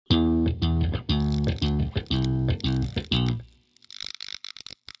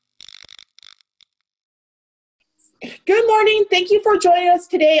Good morning. Thank you for joining us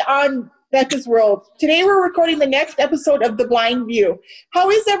today on Becca's World. Today we're recording the next episode of The Blind View.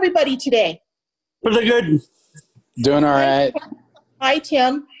 How is everybody today? Pretty good. Doing all right. Hi,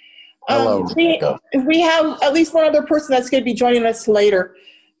 Tim. Hello, Rebecca. We have at least one other person that's going to be joining us later.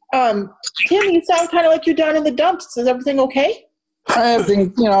 Tim, you sound kind of like you're down in the dumps. Is everything okay?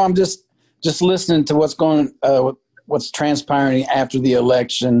 Everything, I'm just listening to what's transpiring after the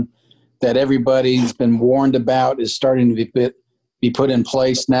election that everybody's been warned about is starting to be put in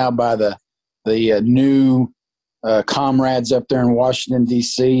place now by the new comrades up there in Washington,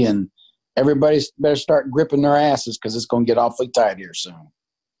 D.C., and everybody better start gripping their asses because it's going to get awfully tight here soon.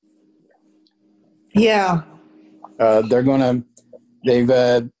 Yeah. If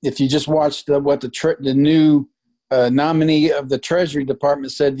you just watched what the new nominee of the Treasury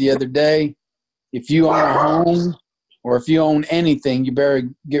Department said the other day, if you own a home or if you own anything, you better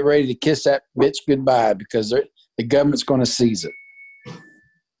get ready to kiss that bitch goodbye because the government's going to seize it.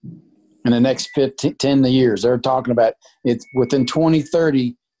 In the next 10 years, they're talking about it's within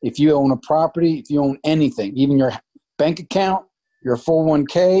 2030. If you own a property, if you own anything, even your bank account, your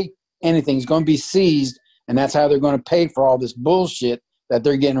 401k, anything is going to be seized, and that's how they're going to pay for all this bullshit that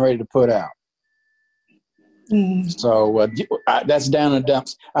they're getting ready to put out. So that's down in the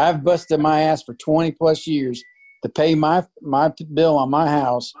dumps. I've busted my ass for 20 plus years to pay my bill on my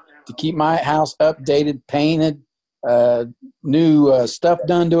house, to keep my house updated, painted, new stuff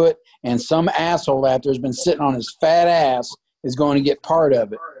done to it, and some asshole out there has been sitting on his fat ass is going to get part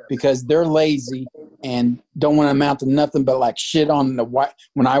of it because they're lazy and don't want to amount to nothing but like shit on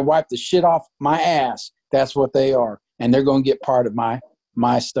when I wipe the shit off my ass, that's what they are, and they're going to get part of my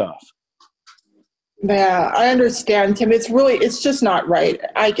stuff. Yeah, I understand, Tim. It's just not right.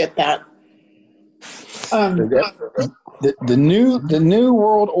 I get that. The new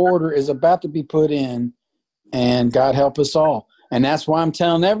world order is about to be put in, and God help us all. And that's why I'm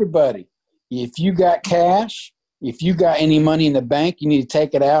telling everybody, if you got cash, if you got any money in the bank, you need to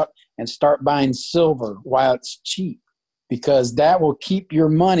take it out and start buying silver while it's cheap, because that will keep your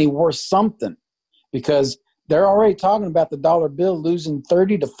money worth something. Because they're already talking about the dollar bill losing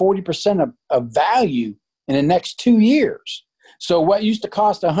 30 to 40% of value in the next 2 years. So what used to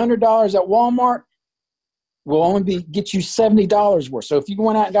cost $100 at Walmart will only get you $70 worth. So if you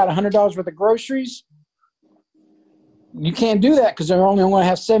went out and got $100 worth of groceries, you can't do that because they're only going to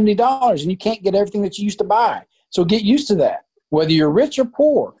have $70, and you can't get everything that you used to buy. So get used to that. Whether you're rich or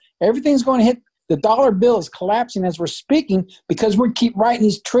poor, everything's going to hit. The dollar bill is collapsing as we're speaking because we keep writing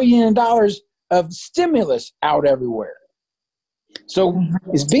these $1 trillion of stimulus out everywhere. So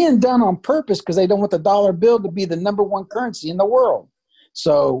it's being done on purpose because they don't want the dollar bill to be the number one currency in the world.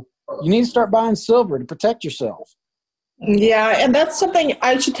 So you need to start buying silver to protect yourself. Yeah, and that's something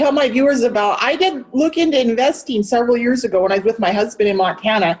I should tell my viewers about. I did look into investing several years ago when I was with my husband in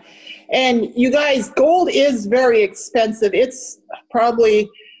Montana. And you guys, gold is very expensive. It's probably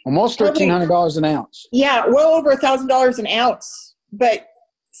almost $1,300 an ounce. Yeah, well over $1,000 an ounce. But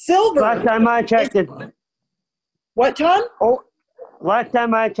silver. Last time I checked it. What, Tom? Oh, last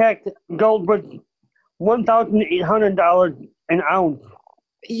time I checked, gold was $1,800 an ounce.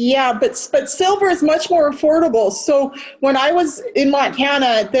 Yeah, but silver is much more affordable. So when I was in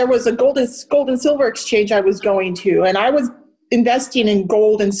Montana, there was a gold and silver exchange I was going to, and I was investing in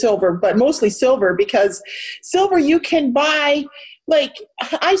gold and silver, but mostly silver, because silver you can buy. Like,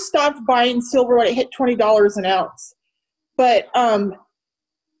 I stopped buying silver when it hit $20 an ounce, but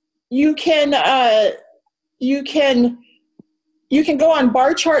you can go on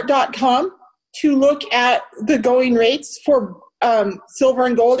barchart.com to look at the going rates for silver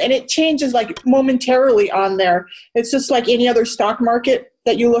and gold, and it changes like momentarily on there. It's just like any other stock market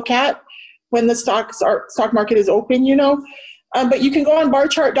that you look at when the stock market is open, but you can go on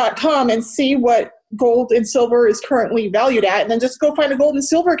barchart.com and see what gold and silver is currently valued at, and then just go find a gold and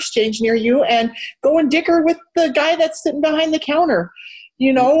silver exchange near you and go and dicker with the guy that's sitting behind the counter.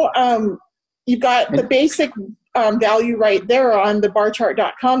 You've got the basic value right there on the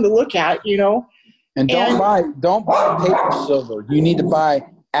barchart.com to look at, And don't buy paper silver. You need to buy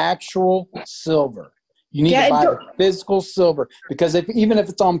actual silver. You need to buy the physical silver, because even if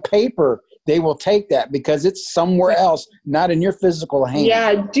it's on paper, they will take that because it's somewhere else, not in your physical hand.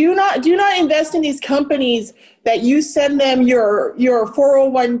 Yeah, do not invest in these companies that you send them your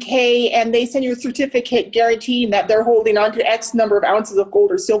 401k and they send you a certificate guaranteeing that they're holding on to X number of ounces of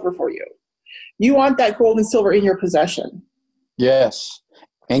gold or silver for you. You want that gold and silver in your possession. Yes.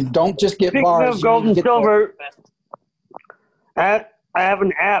 And don't just get bars. Speaking of gold and silver, I have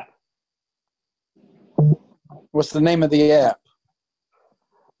an app. What's the name of the app?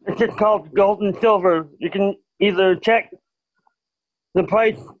 It's just called Gold and Silver. You can either check the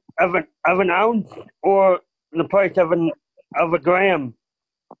price of an ounce or the price of a gram.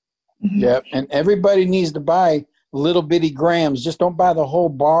 Yep, and everybody needs to buy little bitty grams. Just don't buy the whole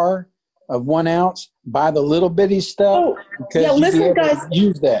bar of 1 ounce. Buy the little bitty stuff because yeah, listen, guys.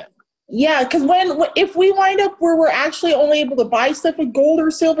 Use that. Yeah, because if we wind up where we're actually only able to buy stuff in gold or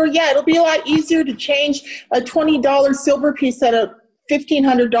silver, it'll be a lot easier to change a $20 silver piece than a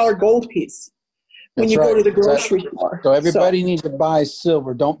 $1,500 gold piece when you go to the grocery store. So everybody needs to buy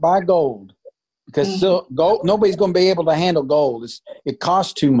silver. Don't buy gold because gold. Nobody's going to be able to handle gold. It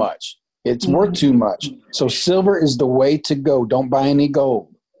costs too much. It's worth too much. So silver is the way to go. Don't buy any gold.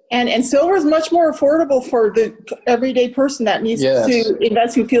 And silver is much more affordable for the everyday person that needs to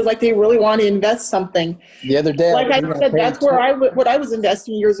invest, who feels like they really want to invest something. The other day, like I said, that's where what I was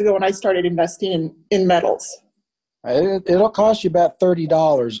investing years ago when I started investing in metals. It'll cost you about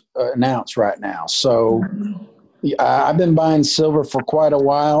 $30 an ounce right now. So I've been buying silver for quite a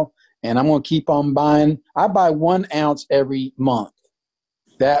while, and I'm going to keep on buying. I buy 1 ounce every month.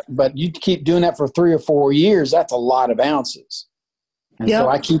 But you keep doing that for 3 or 4 years, that's a lot of ounces. And so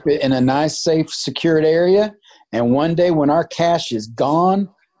I keep it in a nice, safe, secured area. And one day when our cash is gone,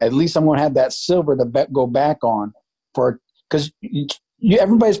 at least I'm going to have that silver to go back on because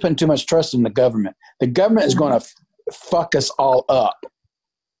everybody's putting too much trust in the government. The government is going to fuck us all up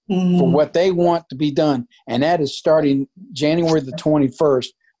for what they want to be done. And that is starting January the 21st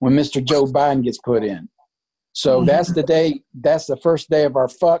when Mr. Joe Biden gets put in. So that's the first day of our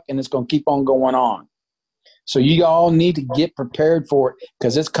fuck, and it's going to keep on going on. So you all need to get prepared for it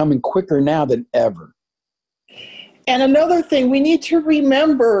because it's coming quicker now than ever. And another thing, we need to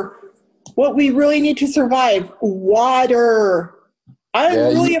remember what we really need to survive: water. I'm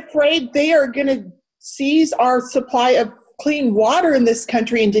really afraid they are going to seize our supply of clean water in this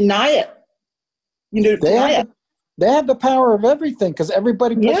country and deny it. They have the power of everything because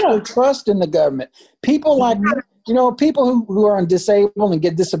everybody puts their trust in the government. People like people who are on disabled and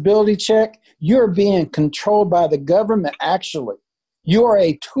get disability check, you're being controlled by the government. Actually, you are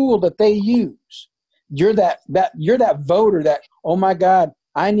a tool that they use. You're that voter that, oh my God,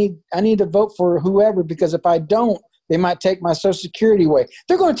 I need to vote for whoever because if I don't, they might take my Social Security away.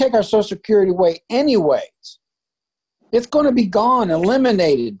 They're going to take our Social Security away anyways. It's going to be gone,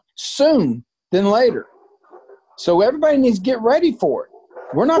 eliminated soon than later. So everybody needs to get ready for it.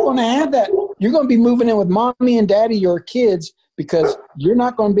 We're not going to have that. You're going to be moving in with mommy and daddy, your kids, because you're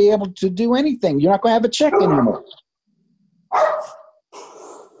not going to be able to do anything. You're not going to have a check anymore.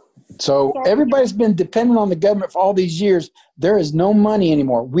 So everybody's been dependent on the government for all these years. There is no money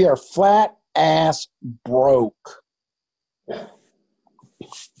anymore. We are flat ass broke.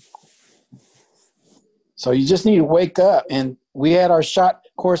 So you just need to wake up. And we had our shot.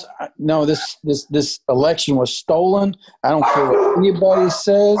 Of course, no, this election was stolen. I don't care what anybody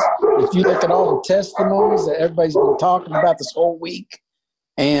says. If you look at all the testimonies that everybody's been talking about this whole week,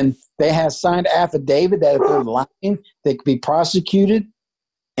 and they have signed affidavit that if they're lying, they could be prosecuted.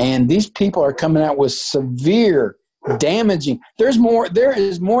 And these people are coming out with severe damaging. There is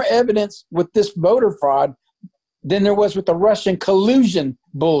more evidence with this voter fraud than there was with the Russian collusion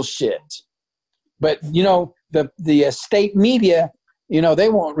bullshit. But, the state media, they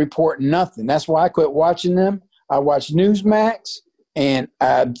won't report nothing. That's why I quit watching them. I watch Newsmax, and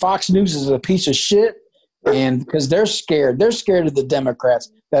Fox News is a piece of shit, and because they're scared. They're scared of the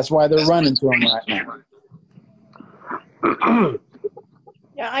Democrats. That's why they're running to them right now.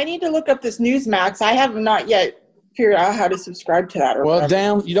 Yeah, I need to look up this Newsmax. I have not yet figured out how to subscribe to that.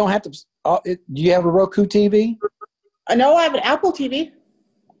 You don't have to. Do you have a Roku TV? No, I have an Apple TV.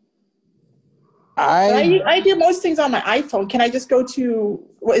 I do most things on my iPhone. Can I just go to,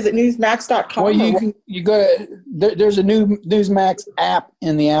 newsmax.com? Well, you go to, there's a new Newsmax app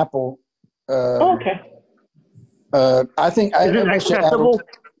in the Apple. Okay. I think is it accessible?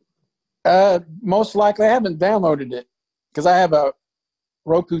 Most likely, I haven't downloaded it because I have a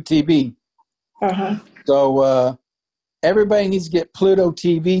Roku TV. So everybody needs to get Pluto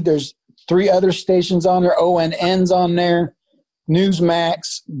TV. There's 3 other stations on there. ONN's on there.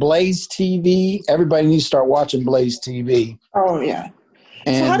 Newsmax, Blaze TV. Everybody needs to start watching Blaze TV. Oh, yeah.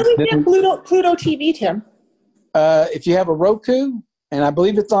 And so how do we get Pluto TV, Tim? If you have a Roku, and I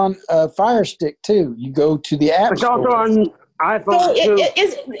believe it's on Fire Stick too, you go to the app store. It's also on iPhone so too.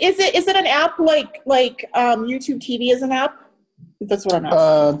 Is it an app like YouTube TV is an app? That's what I'm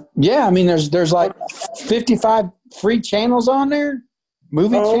asking. Yeah, I mean, there's like 55 free channels on there,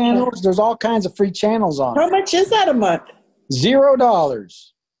 movie channels. There's all kinds of free channels on there. How much is that a month?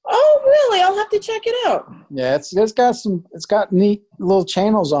 $0. Oh, really? I'll have to check it out. Yeah, it's got neat little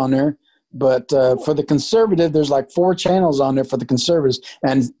channels on there. But for the conservative, there's like 4 channels on there for the conservatives,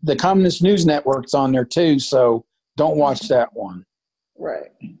 and the Communist News Network's on there too. So don't watch that one.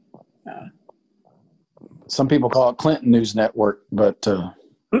 Right. Some people call it Clinton News Network, but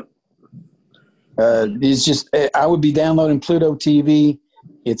it's just, I would be downloading Pluto TV.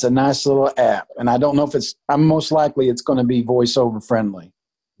 It's a nice little app, and I don't know if I'm most likely it's going to be voiceover friendly.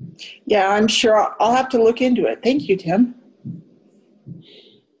 Yeah, I'm sure I'll have to look into it. Thank you, Tim.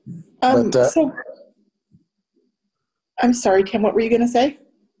 So, I'm sorry, Tim, what were you going to say?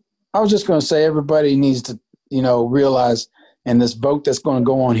 I was just going to say everybody needs to, realize, and this vote that's going to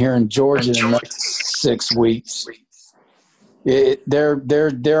go on here in Georgia in the next 6 weeks,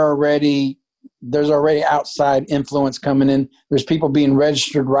 there's already outside influence coming in. There's people being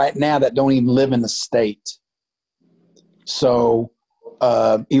registered right now that don't even live in the state. So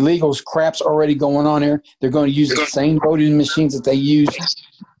illegals crap's already going on here. They're going to use the same voting machines that they used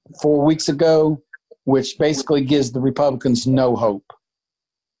 4 weeks ago, which basically gives the Republicans no hope.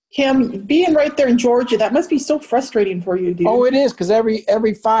 Tim, being right there in Georgia, that must be so frustrating for you, dude. Oh, it is, because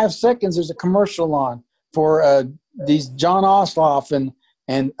every 5 seconds there's a commercial on for these John Ossoff and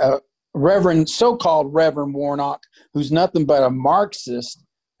so-called Reverend Warnock, who's nothing but a Marxist.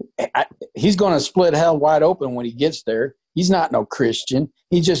 He's going to split hell wide open when he gets there. He's not no Christian.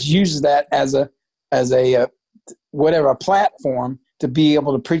 He just uses that as a platform to be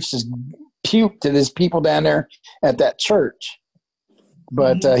able to preach this puke to these people down there at that church.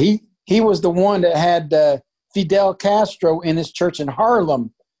 But he was the one that had Fidel Castro in his church in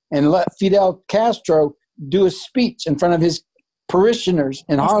Harlem and let Fidel Castro do a speech in front of his parishioners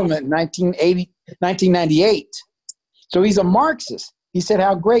in Harlem in 1998. So he's a Marxist. He said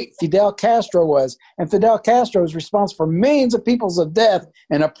how great Fidel Castro was, and Fidel Castro is responsible for millions of people's death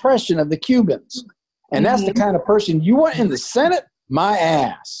and oppression of the Cubans. And that's the kind of person you want in the Senate? My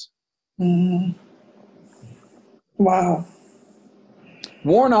ass. Wow.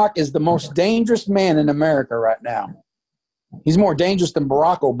 Warnock is the most dangerous man in America right now. He's more dangerous than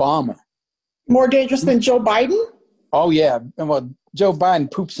Barack Obama. More dangerous than Joe Biden? Oh, yeah. Well, Joe Biden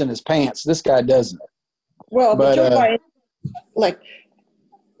poops in his pants. This guy doesn't. Well, but Joe Biden,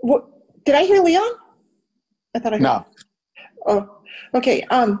 what, did I hear Leon? I thought I heard. No. Oh, okay.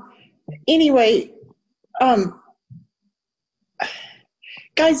 Anyway,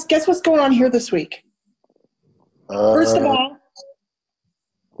 guys, guess what's going on here this week? First of all,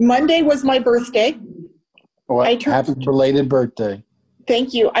 Monday was my birthday. Well, happy belated birthday.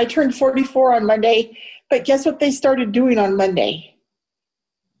 Thank you. I turned 44 on Monday, but guess what they started doing on Monday?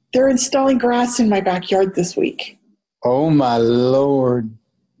 They're installing grass in my backyard this week. Oh, my Lord.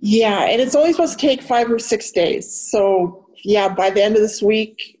 Yeah, and it's only supposed to take 5 or 6 days. So, yeah, by the end of this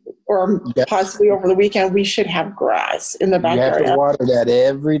week or possibly over the weekend, we should have grass in the backyard. You have to water that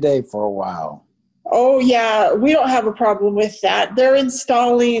every day for a while. Oh, yeah, we don't have a problem with that. They're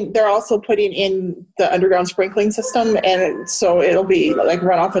also putting in the underground sprinkling system, and so it'll be like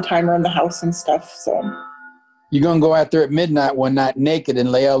run off a timer in the house and stuff. So you're going to go out there at midnight one night naked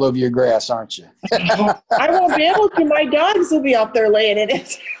and lay all over your grass, aren't you? I won't be able to. My dogs will be out there laying in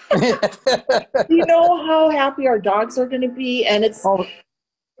it. You know how happy our dogs are going to be, and it's going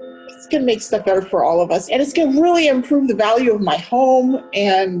to make stuff better for all of us, and it's going to really improve the value of my home,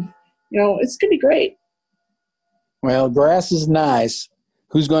 and it's going to be great. Well, grass is nice.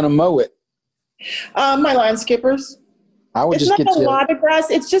 Who's going to mow it? My landscapers. I would just get a lot of grass.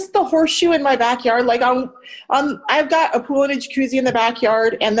 It's just the horseshoe in my backyard. Like I've got a pool and a jacuzzi in the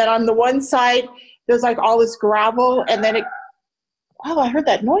backyard, and then on the one side there's like all this gravel, and then I heard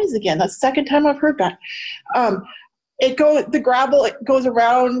that noise again. That's the second time I've heard that. The gravel goes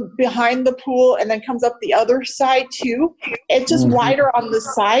around behind the pool and then comes up the other side too. It's just wider on the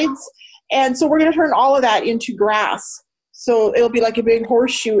sides, and so we're going to turn all of that into grass. So it'll be like a big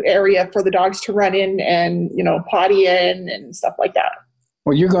horseshoe area for the dogs to run in and, potty in and stuff like that.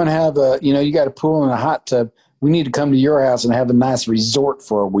 Well, you're going to have you got a pool and a hot tub. We need to come to your house and have a nice resort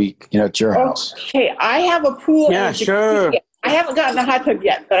for a week, at your house. Okay, I have a pool. Yeah, sure. I haven't gotten a hot tub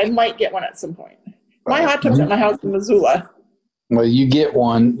yet, but I might get one at some point. My hot tub's at my house in Missoula. Well, you get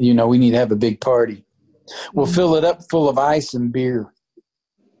one, we need to have a big party. We'll fill it up full of ice and beer.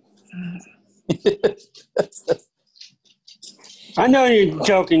 I know you're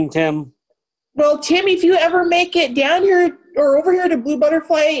joking, Tim. Well, Tim, if you ever make it down here or over here to Blue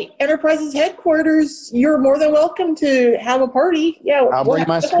Butterfly Enterprises headquarters, you're more than welcome to have a party. Yeah, I'll bring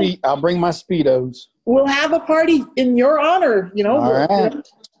my Speedos. We'll have a party in your honor. All right.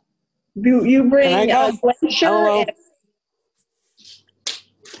 You bring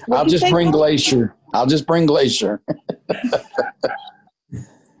Glacier. I'll just bring Glacier.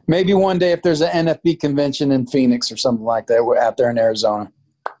 Maybe one day if there's an NFB convention in Phoenix or something like that, we're out there in Arizona.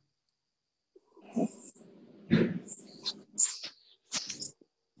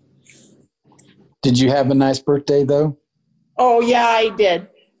 Did you have a nice birthday, though? Oh, yeah, I did.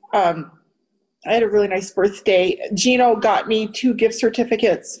 I had a really nice birthday. Gino got me 2 gift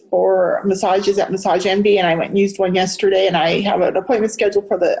certificates for massages at Massage Envy, and I went and used one yesterday, and I have an appointment scheduled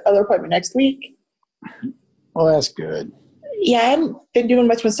for the other appointment next week. Well, that's good. Yeah, I haven't been doing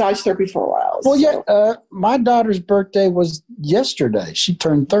much massage therapy for a while. Well, yeah, my daughter's birthday was yesterday. She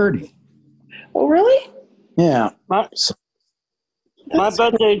turned 30. Oh, really? Yeah. My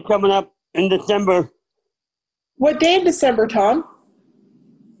birthday is coming up in December What day in December, Tom?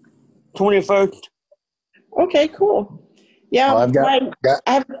 21st. Okay, cool. Yeah, Well,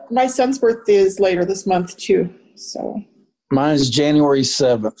 my son's birthday is later this month too. So mine is January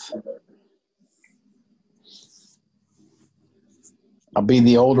 7th. I'll be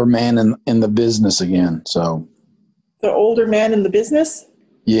the older man in the business again. So the older man in the business?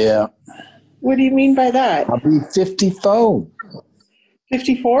 yeah. What do you mean by that? I'll be 54.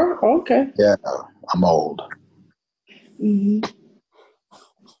 54? Okay. Yeah, I'm old. Mm-hmm.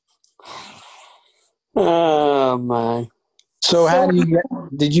 Oh, my. So how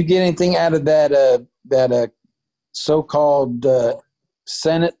did you get anything out of that so-called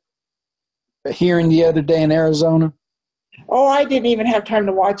Senate hearing the other day in Arizona? Oh, I didn't even have time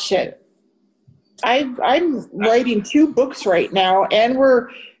to watch it. I'm writing 2 books right now, and we're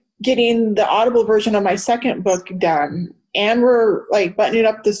getting the Audible version of my second book done, and we're like buttoning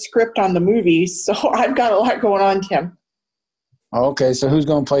up the script on the movie. So I've got a lot going on, Tim. Okay, so who's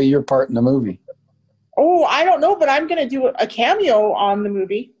going to play your part in the movie? Oh, I don't know, but I'm going to do a cameo on the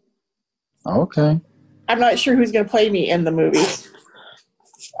movie. Okay. I'm not sure who's going to play me in the movie.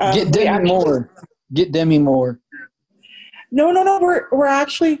 Get Demi Moore. Get Demi Moore. No. We're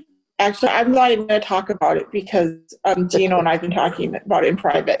actually, I'm not even going to talk about it because Gino and I have been talking about it in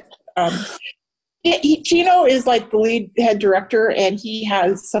private. Gino is like the lead head director, and he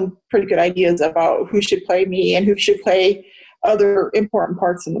has some pretty good ideas about who should play me and who should play other important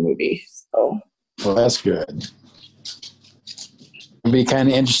parts in the movie. So. Well, that's good. It'll be kind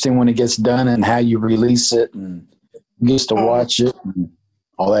of interesting when it gets done and how you release it and gets to watch it and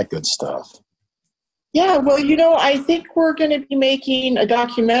all that good stuff. Yeah, well, I think we're going to be making a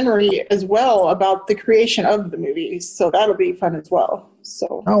documentary as well about the creation of the movies, so that'll be fun as well.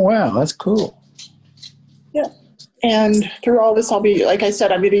 So. Oh, wow, that's cool. Yeah, and through all this, I'll be, like I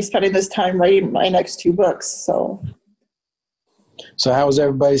said, I'm going to be spending this time writing my next 2 books. So how was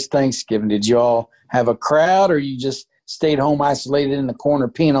everybody's Thanksgiving? Did you all have a crowd, or you just stayed home isolated in the corner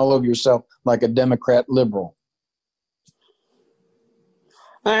peeing all over yourself like a Democrat liberal?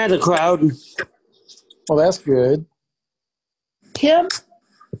 I had a crowd. Well, that's good. Tim,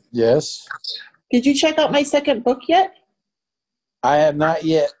 Yes. did you check out my second book yet? I have not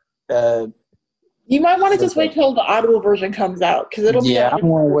yet. You might want to just wait till the Audible version comes out, because it'll be. Yeah, I'm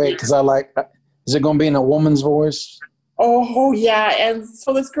going to wait because I like. Is it going to be in a woman's voice? Oh, yeah. And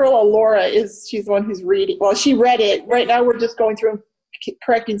so this girl, Laura, she's the one who's reading. Well, she read it. Right now we're just going through and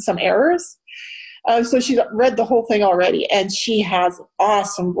correcting some errors. So she's read the whole thing already, and she has an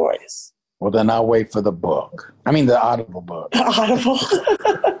awesome voice. Well, then I'll wait for the book. I mean, the Audible book. The Audible.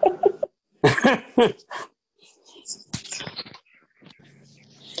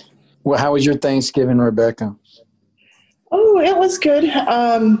 Well, how was your Thanksgiving, Rebecca? Oh, it was good.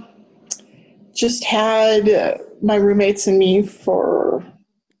 Just had my roommates and me for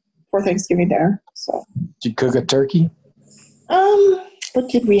Thanksgiving there. So. Did you cook a turkey? What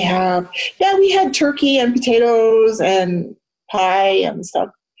did we have? Yeah, we had turkey and potatoes and pie and stuff.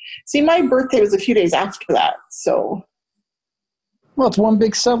 See, my birthday was a few days after that, so. Well, it's one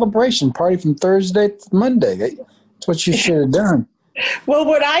big celebration party from Thursday to Monday. That's what you should have done. Well,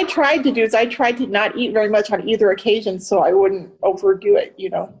 what I tried to do is I tried to not eat very much on either occasion so I wouldn't overdo it,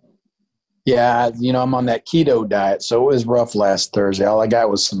 Yeah, I'm on that keto diet, so it was rough last Thursday. All I got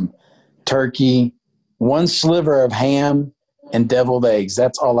was some turkey, 1 sliver of ham, and deviled eggs.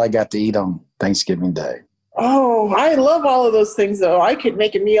 That's all I got to eat on Thanksgiving Day. Oh, I love all of those things, though. I could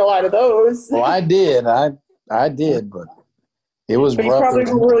make a meal out of those. Well, I did. I did, but it was but rough. You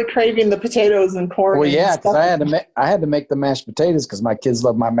probably were really craving the potatoes and corn. Well, yeah, because I had to make the mashed potatoes because my kids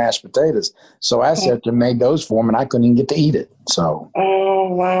love my mashed potatoes. So I sat there and made those for them, and I couldn't even get to eat it. So.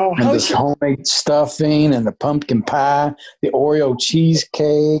 Oh, wow. And this homemade stuffing and the pumpkin pie, the Oreo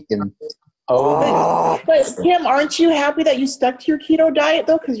cheesecake, and But Tim, aren't you happy that you stuck to your keto diet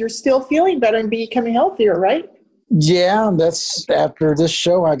though? Because you're still feeling better and becoming healthier, right? Yeah, that's after this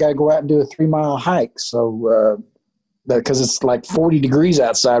show. I got to go out and do a 3-mile hike. So because it's like 40 degrees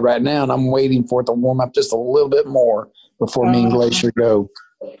outside right now, and I'm waiting for it to warm up just a little bit more before me and Glacier go.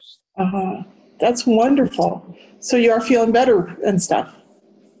 That's wonderful. So you are feeling better and stuff.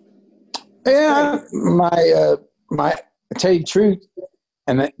 Yeah, I tell you the truth,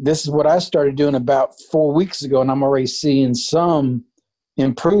 and this is what I started doing about 4 weeks ago, and I'm already seeing some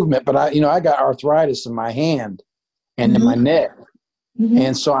improvement. But I got arthritis in my hand and in my neck,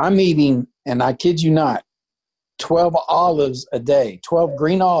 and so I'm eating, and I kid you not, 12 olives a day, 12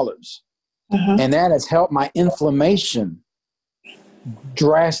 green olives, and that has helped my inflammation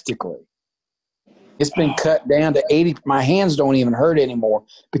drastically. It's been cut down to 80. My hands don't even hurt anymore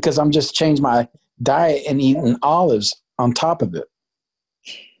because I'm just changed my diet and eating olives on top of it.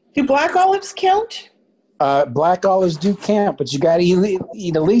 Do black olives count? Black olives do count, but you got to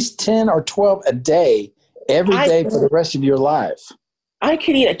eat at least 10 or 12 a day, every day for the rest of your life. I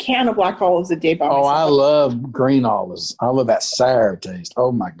could eat a can of black olives a day by myself. Oh, I love green olives. I love that sour taste.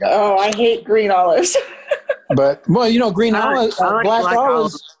 Oh, my God. Oh, I hate green olives. But, well, green olives, black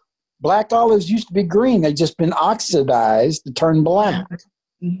olives. Black olives used to be green. They've just been oxidized to turn black.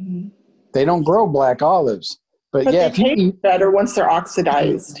 They don't grow black olives. But yeah, they taste better once they're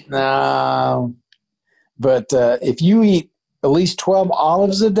oxidized. No. But if you eat at least 12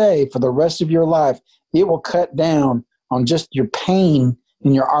 olives a day for the rest of your life, it will cut down on just your pain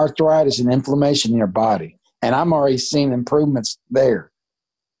and your arthritis and inflammation in your body. And I'm already seeing improvements there.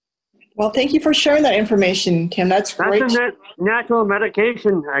 Well, thank you for sharing that information, Tim. That's great. That's a natural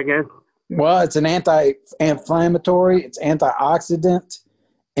medication, I guess. Well, it's an anti-inflammatory, it's antioxidant,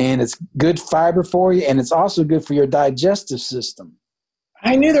 and it's good fiber for you, and it's also good for your digestive system.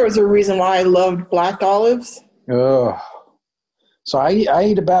 I knew there was a reason why I loved black olives. Oh, so I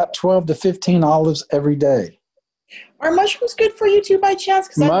eat about 12 to 15 olives every day. Are mushrooms good for you too, by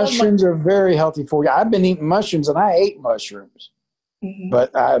chance? Mushrooms are very healthy for you. I've been eating mushrooms, and I ate mushrooms. But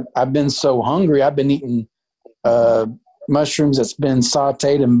I've been so hungry. I've been eating mushrooms that's been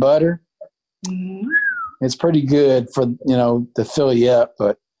sauteed in butter. It's pretty good for, to fill you up,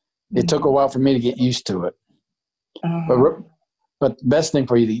 but it took a while for me to get used to it. But the best thing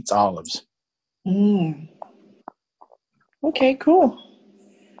for you to eat is olives. Okay, cool.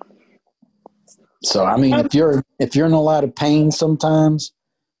 So, I mean, if you're in a lot of pain sometimes,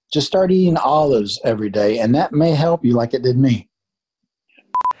 just start eating olives every day, and that may help you like it did me.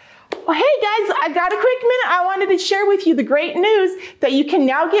 Well, hey guys, I got a quick minute. I wanted to share with you the great news that you can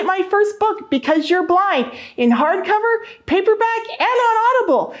now get my first book, Because You're Blind, in hardcover, paperback, and on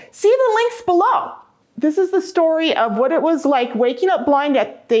Audible. See the links below. This is the story of what it was like waking up blind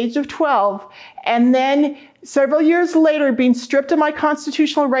at the age of 12, and then several years later being stripped of my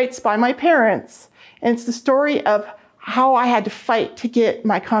constitutional rights by my parents. And it's the story of how I had to fight to get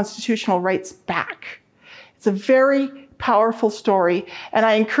my constitutional rights back. It's a very powerful story, and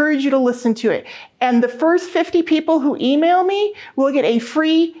I encourage you to listen to it. And the first 50 people who email me will get a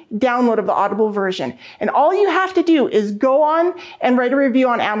free download of the Audible version. And all you have to do is go on and write a review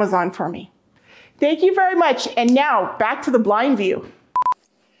on Amazon for me. Thank you very much. And now back to the Blind View.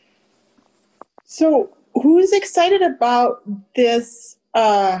 So who's excited about this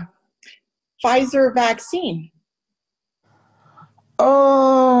Pfizer vaccine?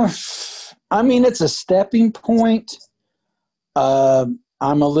 I mean, it's a stepping point. I'm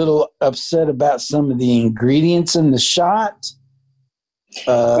a little upset about some of the ingredients in the shot.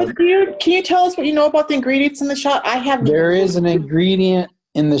 Can you tell us what you know about the ingredients in the shot? There is an ingredient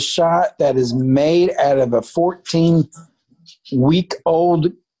in the shot that is made out of a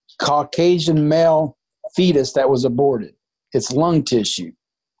 14-week-old Caucasian male fetus that was aborted. It's lung tissue.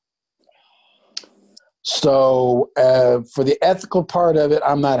 So for the ethical part of it,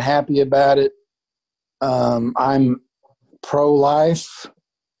 I'm not happy about it. I'm pro-life,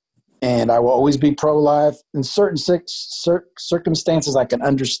 and I will always be pro-life. In certain circumstances, I can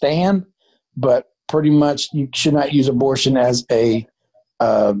understand, but pretty much you should not use abortion as a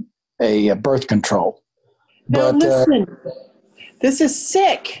birth control. Now listen, this is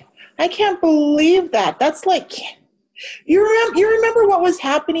sick. I can't believe that. That's like, you remember what was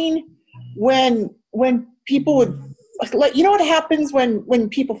happening when people would, like, you know what happens when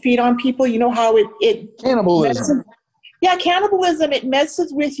people feed on people? You know how it cannibalism. Cannibalism. It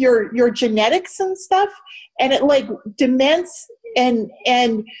messes with your genetics and stuff, and it like dements and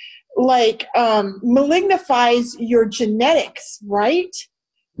like malignifies your genetics, right?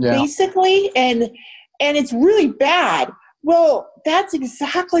 Yeah. Basically, and it's really bad. Well, that's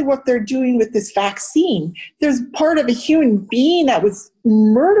exactly what they're doing with this vaccine. There's part of a human being that was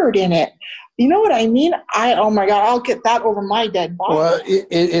murdered in it. You know what I mean? Oh my God, I'll get that over my dead body. Well,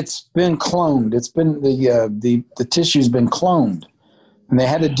 it's been cloned. It's been the tissue's been cloned, and they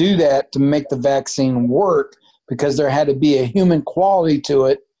had to do that to make the vaccine work because there had to be a human quality to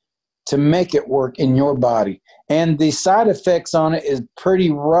it to make it work in your body. And the side effects on it is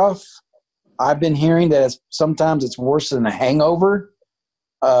pretty rough. I've been hearing that sometimes it's worse than a hangover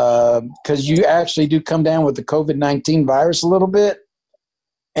because you actually do come down with the COVID-19 virus a little bit,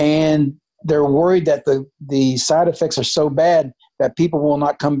 and they're worried that the side effects are so bad that people will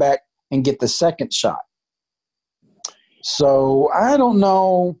not come back and get the second shot. So I don't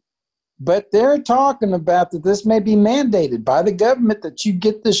know, but they're talking about that this may be mandated by the government that you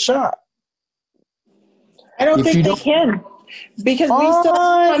get the shot. I don't think they can, because we still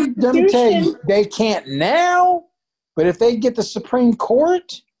have a let me tell you, constitution. they can't now, but if they get the Supreme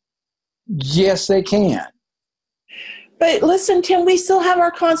Court, yes, they can. But listen, Tim, we still have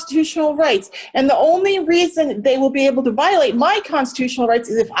our constitutional rights. And the only reason they will be able to violate my constitutional rights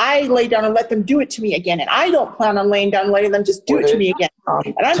is if I lay down and let them do it to me again. And I don't plan on laying down and letting them just do it to me again.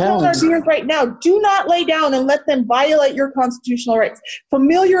 And I'm telling our viewers right now, do not lay down and let them violate your constitutional rights.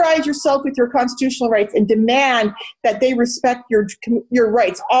 Familiarize yourself with your constitutional rights and demand that they respect your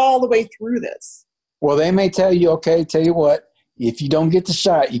rights all the way through this. Well, they may tell you, okay, tell you what, if you don't get the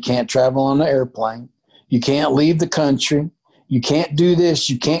shot, you can't travel on the airplane. You can't leave the country. You can't do this.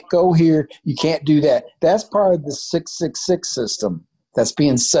 You can't go here. You can't do that. That's part of the 666 system that's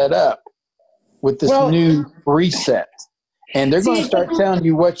being set up with this new reset. And they're going to start telling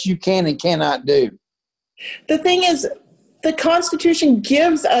you what you can and cannot do. The thing is, the Constitution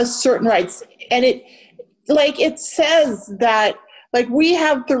gives us certain rights. And it says that, we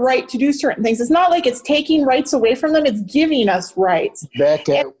have the right to do certain things. It's not like it's taking rights away from them. It's giving us rights.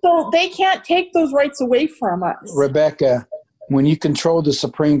 Rebecca, and so they can't take those rights away from us. Rebecca, when you control the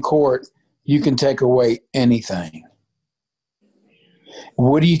Supreme Court, you can take away anything.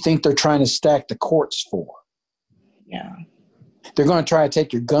 What do you think they're trying to stack the courts for? Yeah. They're going to try to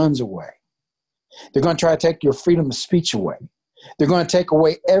take your guns away. They're going to try to take your freedom of speech away. They're going to take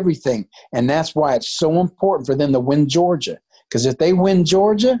away everything. And that's why it's so important for them to win Georgia. Because if they win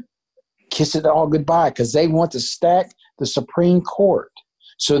Georgia, kiss it all goodbye, because they want to stack the Supreme Court.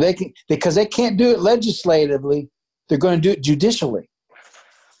 So because they can't do it legislatively, they're going to do it judicially.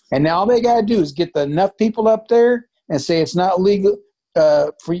 And now all they got to do is get enough people up there and say it's not legal.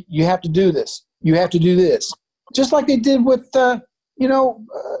 You have to do this. You have to do this. Just like they did with, you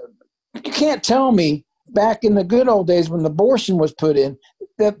can't tell me back in the good old days when abortion was put in,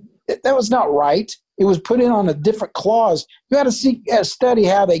 that was not right. It was put in on a different clause. You got to study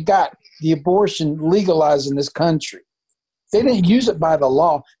how they got the abortion legalized in this country. They didn't use it by the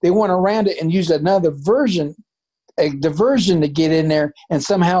law. They went around it and used another version, a diversion to get in there, and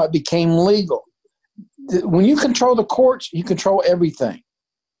somehow it became legal. When you control the courts, you control everything.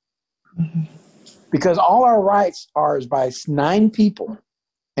 Because all our rights are by 9 people.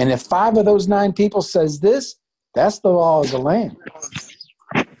 And if 5 of those 9 people says this, that's the law of the land.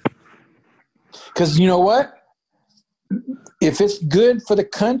 Because you know what? If it's good for the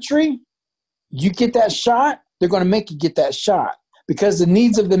country, you get that shot, they're going to make you get that shot. Because the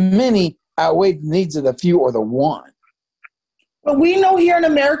needs of the many outweigh the needs of the few or the one. But we know here in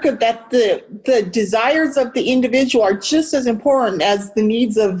America that the desires of the individual are just as important as the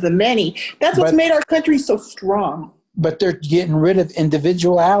needs of the many. That's what's made our country so strong. But they're getting rid of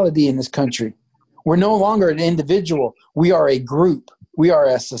individuality in this country. We're no longer an individual. We are a group. We are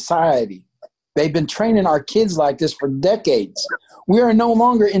a society. They've been training our kids like this for decades. We are no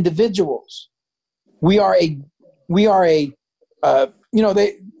longer individuals. That's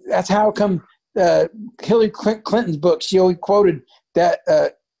how come Hillary Clinton's book, she always quoted that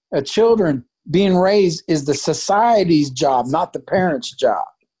children being raised is the society's job, not the parents' job.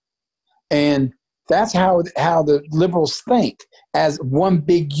 And that's how the liberals think, as one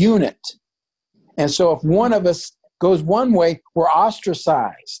big unit. And so if one of us goes one way, we're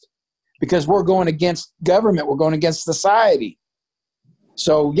ostracized because we're going against government, we're going against society.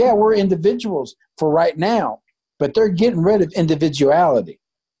 So, yeah, we're individuals for right now, but they're getting rid of individuality.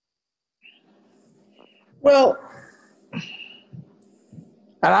 Well, and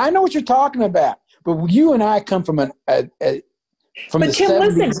I know what you're talking about, but you and I come from the Tim,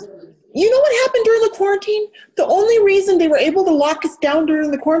 70s. Listen, you know what happened during the quarantine? The only reason they were able to lock us down during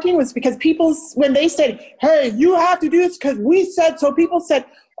the quarantine was because people, when they said, hey, you have to do this because we said so, people said,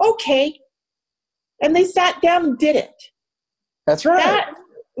 okay. And they sat down and did it. That's right.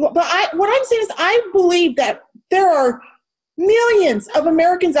 What I'm saying is I believe that there are millions of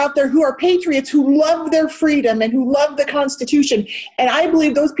Americans out there who are patriots, who love their freedom and who love the Constitution. And I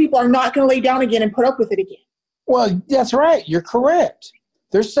believe those people are not going to lay down again and put up with it again. Well, that's right. You're correct.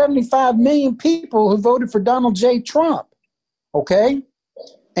 There's 75 million people who voted for Donald J. Trump. Okay?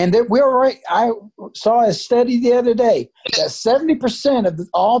 And that we're right. I saw a study the other day that 70% of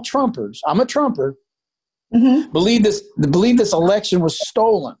all Trumpers, I'm a Trumper, believe this election was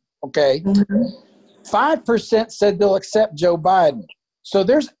stolen. Okay? 5% said they'll accept Joe Biden. So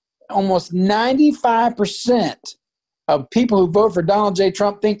there's almost 95% of people who vote for Donald J.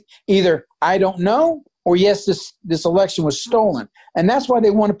 Trump think either I don't know or yes, this election was stolen. And that's why they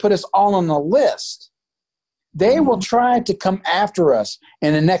want to put us all on the list. They will try to come after us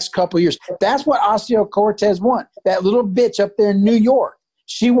in the next couple of years. That's what Ocasio-Cortez wants. That little bitch up there in New York.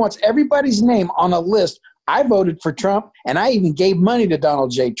 She wants everybody's name on a list. I voted for Trump, and I even gave money to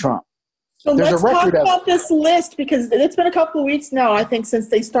Donald J. Trump. So let's talk about this list, because it's been a couple of weeks now, I think, since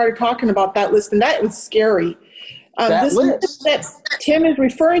they started talking about that list, and that was scary. This list that Tim is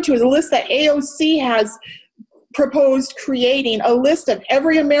referring to is a list that AOC has proposed creating, a list of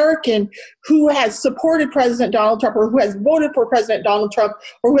every American who has supported President Donald Trump or who has voted for President Donald Trump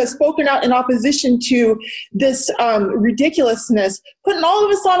or who has spoken out in opposition to this ridiculousness, putting all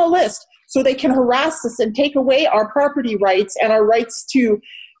of us on a list so they can harass us and take away our property rights and our rights to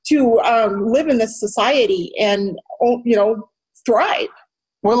live in this society and, thrive.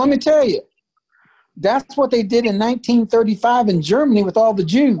 Well, let me tell you, that's what they did in 1935 in Germany with all the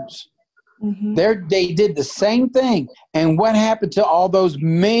Jews. They did the same thing. And what happened to all those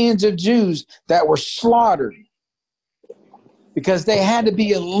millions of Jews that were slaughtered? Because they had to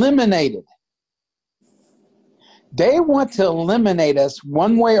be eliminated. They want to eliminate us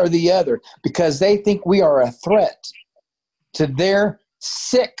one way or the other because they think we are a threat to their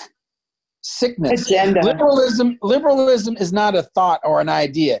sickness. Agenda. Liberalism is not a thought or an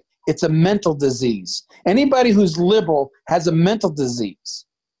idea. It's a mental disease. Anybody who's liberal has a mental disease.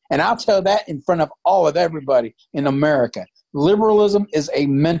 And I'll tell that in front of everybody in America. Liberalism is a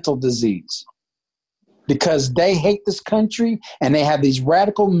mental disease because they hate this country and they have these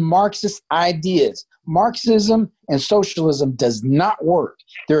radical Marxist ideas. Marxism and socialism does not work.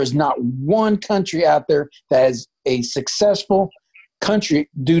 There is not one country out there that is a successful country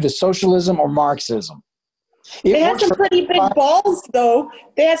due to socialism or Marxism. They had some pretty big balls, though.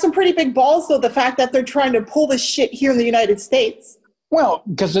 The fact that they're trying to pull this shit here in the United States. Well,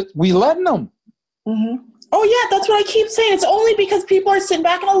 because we letting them. Oh, yeah, that's what I keep saying. It's only because people are sitting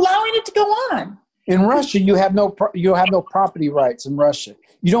back and allowing it to go on. In Russia, you have no property rights in Russia.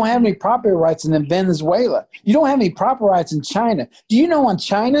 You don't have any property rights in Venezuela. You don't have any property rights in China. Do you know in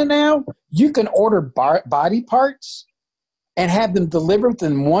China now, you can order body parts and have them delivered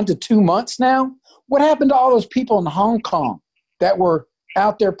within 1 to 2 months now? What happened to all those people in Hong Kong that were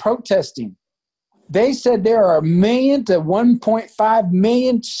out there protesting? They said there are 1 million to 1.5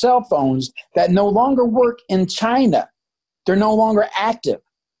 million cell phones that no longer work in China. They're no longer active.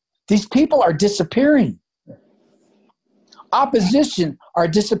 These people are disappearing. Opposition are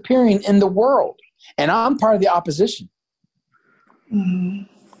disappearing in the world. And I'm part of the opposition.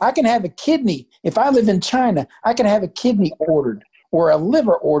 I can have a kidney. If I live in China, I can have a kidney ordered or a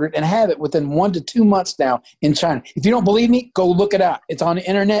liver ordered and have it within 1 to 2 months now in China. If you don't believe me, go look it up. It's on the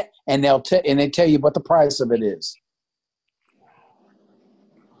internet, and they tell you what the price of it is.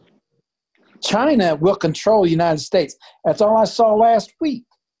 China will control the United States. That's all I saw last week.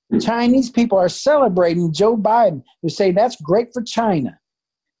 Chinese people are celebrating Joe Biden. They say that's great for China.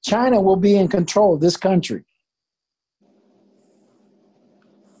 China will be in control of this country.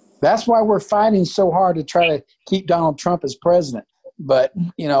 That's why we're fighting so hard to try to keep Donald Trump as president. But,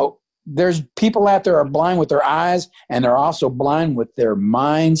 there's people out there are blind with their eyes, and they're also blind with their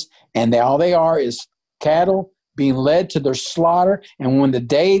minds. And all they are is cattle being led to their slaughter. And when the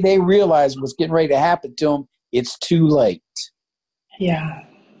day they realize what's getting ready to happen to them, it's too late. Yeah.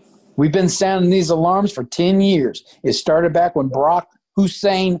 We've been sounding these alarms for 10 years. It started back when Barack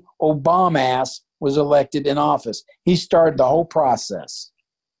Hussein Obama was elected in office. He started the whole process.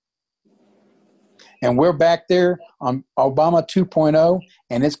 And we're back there on Obama 2.0,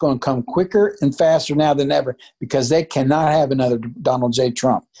 and it's going to come quicker and faster now than ever because they cannot have another Donald J.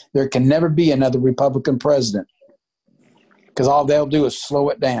 Trump. There can never be another Republican president because all they'll do is slow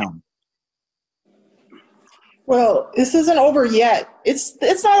it down. Well, this isn't over yet.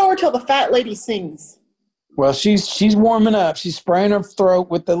 It's not over till the fat lady sings. Well, she's warming up. She's spraying her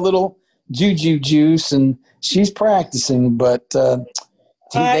throat with the little juju juice, and she's practicing, but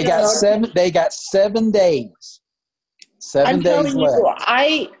they got 7 days. 7 I'm days telling left.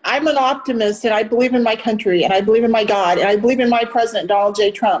 you, I'm an optimist, and I believe in my country, and I believe in my God, and I believe in my president, Donald J.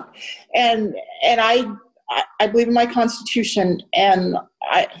 Trump, and I believe in my Constitution, and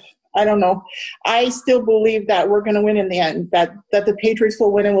I don't know. I still believe that we're going to win in the end. That the Patriots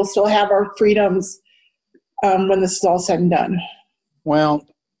will win, and we'll still have our freedoms when this is all said and done. Well,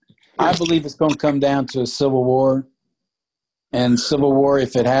 I believe it's going to come down to a civil war, and civil war,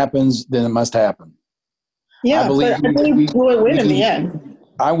 if it happens, then it must happen. Yeah, I believe we'll win in the end.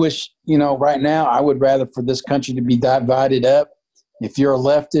 I wish, right now, I would rather for this country to be divided up. If you're a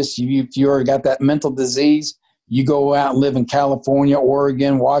leftist, if you've got that mental disease, you go out and live in California,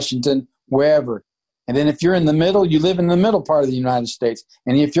 Oregon, Washington, wherever. And then if you're in the middle, you live in the middle part of the United States.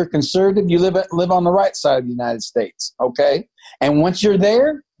 And if you're conservative, you live on the right side of the United States, okay? And once you're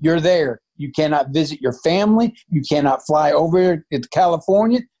there, you're there. You cannot visit your family. You cannot fly over to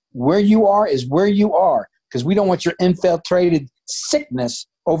California. Where you are is where you are, because we don't want your infiltrated sickness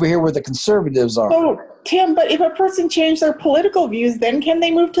over here where the conservatives are. So, Tim, but if a person changed their political views, then can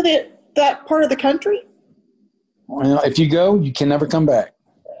they move to that part of the country? Well, if you go, you can never come back.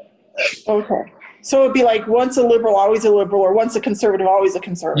 Okay. So it'd be like once a liberal, always a liberal, or once a conservative, always a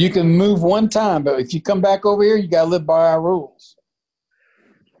conservative. You can move one time, but if you come back over here, you got to live by our rules.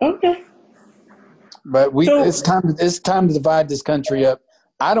 Okay. But it's time to divide this country up.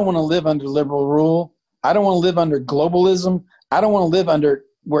 I don't want to live under liberal rule. I don't want to live under globalism. I don't want to live under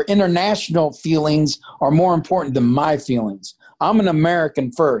where international feelings are more important than my feelings. I'm an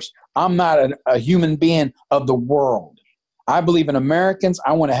American first. I'm not a human being of the world. I believe in Americans.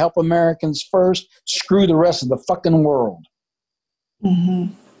 I want to help Americans first. Screw the rest of the fucking world.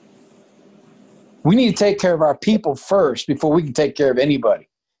 Mm-hmm. We need to take care of our people first before we can take care of anybody.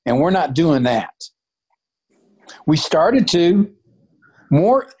 And we're not doing that. We started to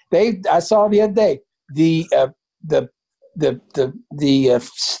more. I saw the other day the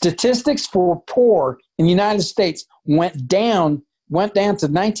statistics for poor in the United States went down to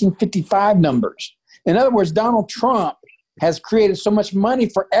 1955 numbers. In other words, Donald Trump has created so much money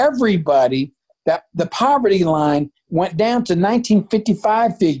for everybody that the poverty line went down to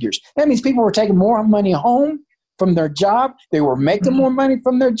 1955 figures. That means people were taking more money home from their job. They were making more money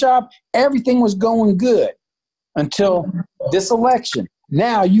from their job. Everything was going good until this election.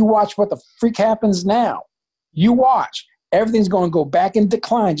 Now you watch what the freak happens now. You watch. Everything's going to go back in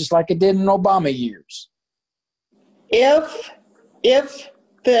decline just like it did in Obama years. If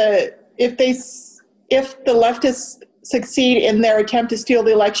the leftists succeed in their attempt to steal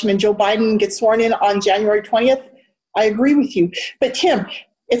the election and Joe Biden gets sworn in on January 20th, I agree with you. But Tim,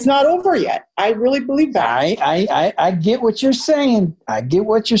 it's not over yet. I really believe that. I get what you're saying. I get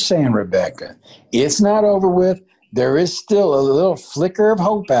what you're saying, Rebecca. It's not over with. There is still a little flicker of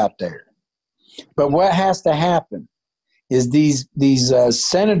hope out there. But what has to happen is these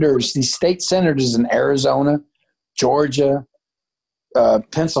senators, these state senators in Arizona, Georgia,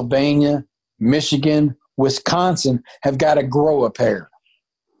 Pennsylvania, Michigan, Wisconsin have got to grow a pair.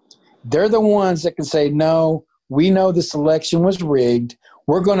 They're the ones that can say, no, we know this election was rigged.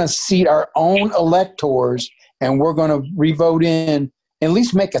 We're going to seat our own electors and we're going to revote in, at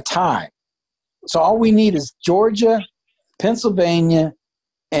least make a tie. So all we need is Georgia, Pennsylvania,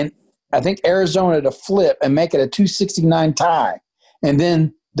 and I think Arizona to flip and make it a 269 tie. And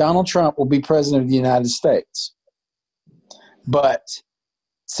then Donald Trump will be president of the United States. But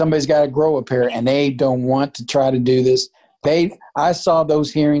somebody's got to grow a pair, and they don't want to try to do this. I saw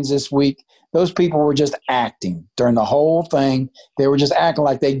those hearings this week. Those people were just acting during the whole thing. They were just acting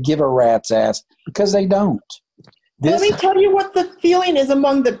like they give a rat's ass because they don't. Let me tell you what the feeling is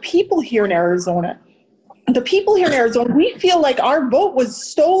among the people here in Arizona. The people here in Arizona, we feel like our vote was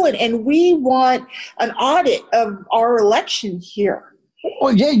stolen, and we want an audit of our election here.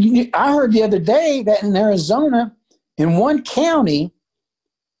 Well, yeah, I heard the other day that in Arizona, in one county,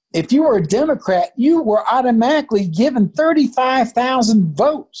 if you were a Democrat, you were automatically given 35,000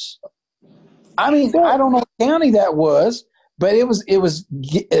 votes. I mean, I don't know what county that was, but it was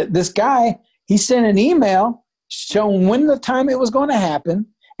this guy, he sent an email showing when the time it was going to happen,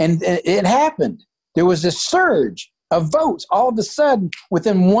 and it happened. There was a surge of votes all of a sudden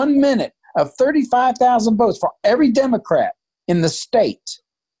within 1 minute of 35,000 votes for every Democrat in the state.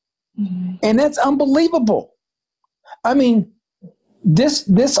 Mm-hmm. And that's unbelievable. I mean, this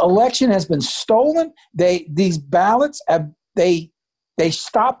election has been stolen. These ballots they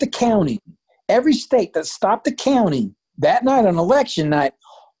stopped the counting. Every state that stopped the counting that night on election night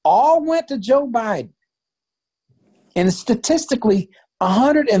all went to Joe Biden. And statistically,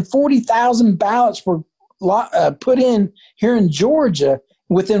 140,000 ballots were put in here in Georgia,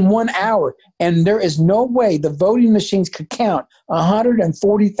 within 1 hour. And there is no way the voting machines could count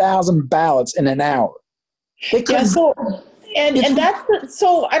 140,000 ballots in an hour. They couldn't. And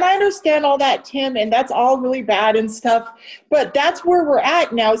I understand all that, Tim, and that's all really bad and stuff, but that's where we're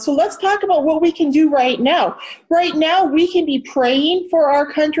at now. So let's talk about what we can do right now. Right now, we can be praying for our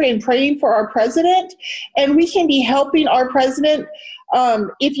country and praying for our president, and we can be helping our president.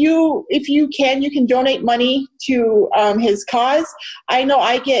 If you can donate money to his cause. I know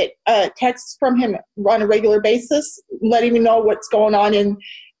I get texts from him on a regular basis, letting me know what's going on in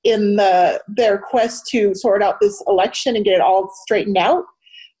their quest to sort out this election and get it all straightened out.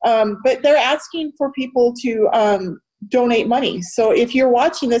 But they're asking for people to donate money. So if you're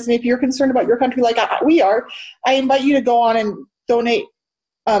watching this and if you're concerned about your country like we are, I invite you to go on and donate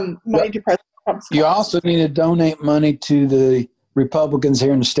money to President Trump's cause. You also need to donate money to the Republicans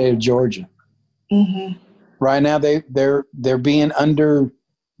here in the state of Georgia. Mm-hmm. Right now, they're being under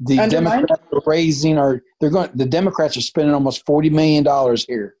the Undermined? Democrats are raising, or the Democrats are spending almost $40 million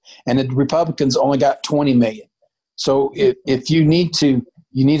here, and the Republicans only got $20 million. So if you need to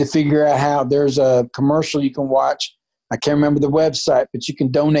figure out how. There's a commercial you can watch. I can't remember the website, but you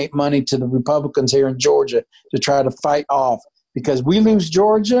can donate money to the Republicans here in Georgia to try to fight off, because we lose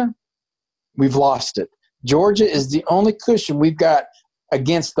Georgia, we've lost it. Georgia is the only cushion we've got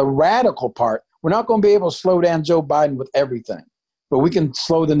against the radical part. We're not going to be able to slow down Joe Biden with everything, but we can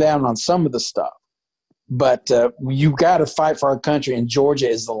slow them down on some of the stuff. But you got to fight for our country, and Georgia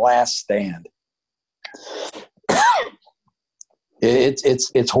is the last stand.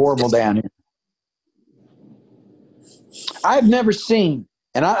 It's horrible down here. I've never seen,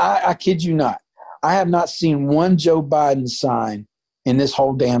 and I kid you not, I have not seen one Joe Biden sign in this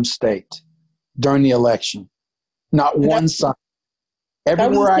whole damn state during the election. Not one sign.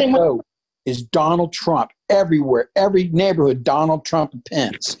 Everywhere I go is Donald Trump. Everywhere, every neighborhood, Donald Trump and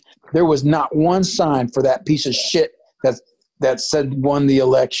Pence. There was not one sign for that piece of shit that said won the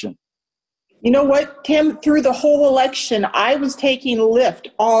election. You know what, Tim? Through the whole election, I was taking Lyft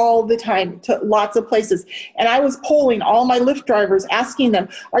all the time to lots of places. And I was polling all my Lyft drivers, asking them,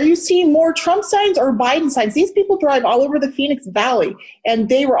 are you seeing more Trump signs or Biden signs? These people drive all over the Phoenix Valley. And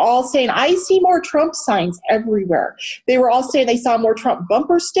they were all saying, I see more Trump signs everywhere. They were all saying they saw more Trump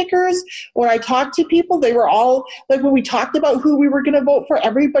bumper stickers. When I talked to people, they were all, like when we talked about who we were going to vote for,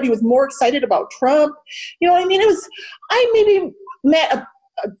 everybody was more excited about Trump. You know what I mean? I maybe met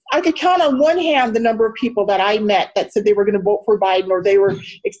I could count on one hand the number of people that I met that said they were going to vote for Biden or they were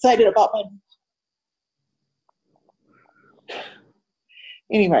excited about Biden.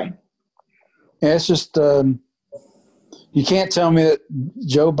 Anyway. Yeah, it's just, you can't tell me that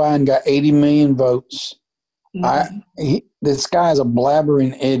Joe Biden got 80 million votes. Mm-hmm. This guy's a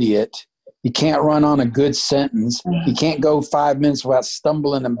blabbering idiot. He can't run on a good sentence. Mm-hmm. He can't go 5 minutes without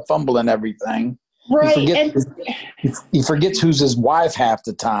stumbling and fumbling everything. Right. He forgets who's his wife half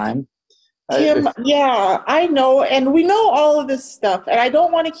the time. Tim, yeah, I know. And we know all of this stuff. And I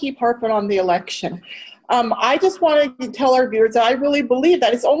don't want to keep harping on the election. I just wanted to tell our viewers that I really believe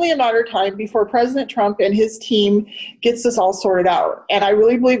that it's only a matter of time before President Trump and his team gets this all sorted out. And I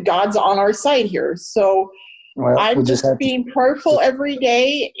really believe God's on our side here. So I'm just being prayerful every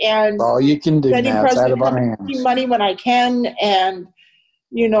day and all you can do sending now. President Trump money when I can, and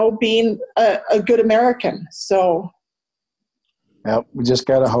being a good American. So, yep, we just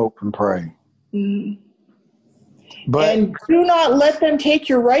got to hope and pray. Mm-hmm. And do not let them take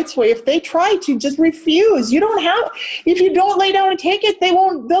your rights away. If they try to, just refuse. If you don't lay down and take it,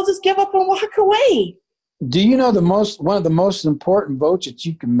 they'll just give up and walk away. Do you know one of the most important votes that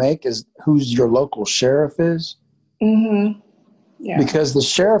you can make is who's your local sheriff is? Mm-hmm. Yeah. Because the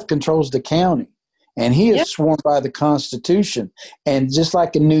sheriff controls the county. And he is sworn by the Constitution. And just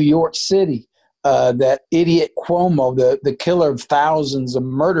like in New York City, that idiot Cuomo, the killer of thousands, the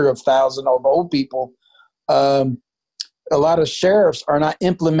murder of thousands of old people, a lot of sheriffs are not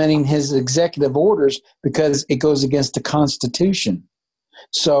implementing his executive orders because it goes against the Constitution.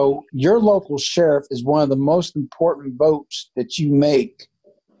 So your local sheriff is one of the most important votes that you make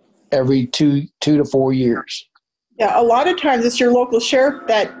every 2 to 4 years. Yeah, a lot of times it's your local sheriff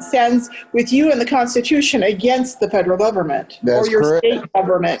that stands with you and the Constitution against the federal government. That's or your correct. State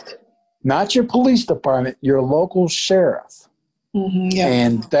government. Not your police department, your local sheriff. Mm-hmm, yeah.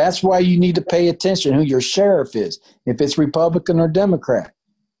 And that's why you need to pay attention who your sheriff is, if it's Republican or Democrat.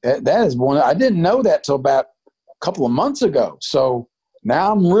 That is one. I didn't know that till about a couple of months ago. So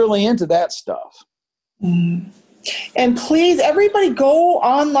now I'm really into that stuff. Mm-hmm. And please, everybody go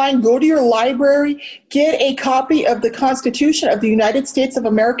online, go to your library, get a copy of the Constitution of the United States of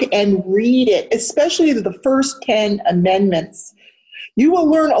America and read it, especially the first 10 amendments. You will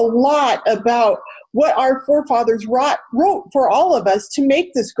learn a lot about what our forefathers wrote for all of us to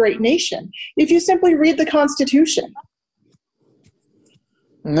make this great nation if you simply read the Constitution.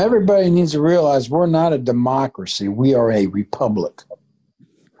 And everybody needs to realize we're not a democracy. We are a republic.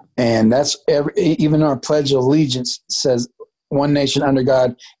 And that's even our Pledge of Allegiance says one nation under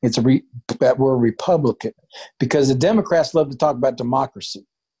God, that we're a republican. Because the Democrats love to talk about democracy.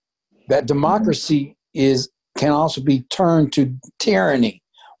 That democracy can also be turned to tyranny.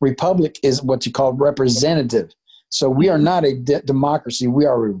 Republic is what you call representative. So we are not a democracy. We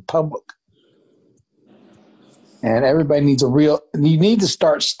are a republic. And everybody needs you need to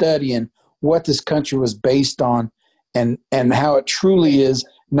start studying what this country was based on and how it truly is,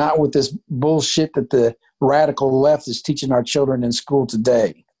 not with this bullshit that the radical left is teaching our children in school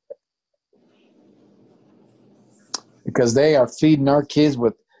today. Because they are feeding our kids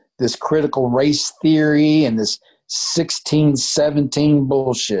with this critical race theory and this 1617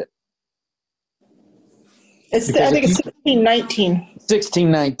 bullshit. I think it's 1619.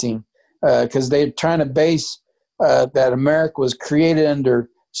 1619. Because they're trying to base that America was created under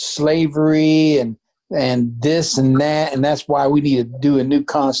slavery and this and that, and that's why we need to do a new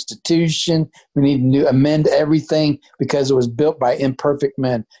constitution. We need to amend everything because it was built by imperfect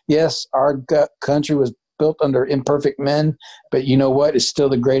men. Yes, our country was built under imperfect men, but you know what? It's still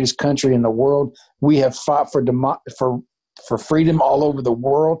the greatest country in the world. We have fought for freedom all over the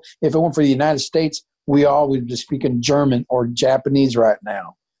world. If it weren't for the United States, we all would be speaking German or Japanese right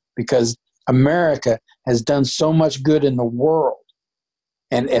now, because America has done so much good in the world.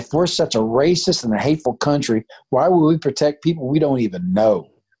 And if we're such a racist and a hateful country, why would we protect people we don't even know?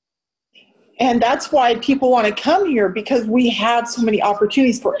 And that's why people want to come here, because we have so many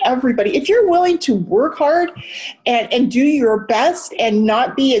opportunities for everybody. If you're willing to work hard and do your best and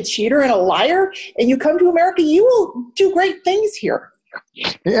not be a cheater and a liar, and you come to America, you will do great things here.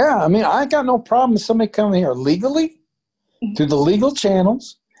 Yeah, I mean, I got no problem with somebody coming here legally, through the legal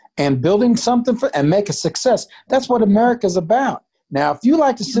channels, and building something and make a success. That's what America's about. Now, if you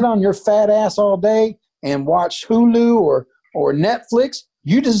like to sit on your fat ass all day and watch Hulu or Netflix,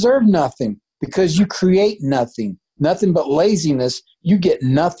 you deserve nothing, because you create nothing but laziness. You get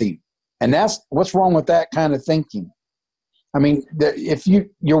nothing. And that's what's wrong with that kind of thinking. I mean, if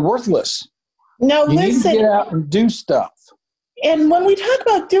you're worthless. Now, you listen, need to get out and do stuff. And when we talk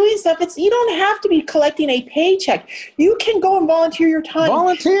about doing stuff, you don't have to be collecting a paycheck. You can go and volunteer your time.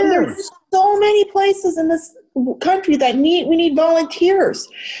 Volunteer. And there's so many places in this country that we need volunteers.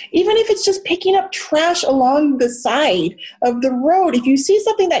 Even if it's just picking up trash along the side of the road. If you see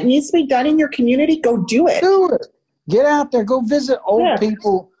something that needs to be done in your community, go do it. Do it. Get out there. Go visit old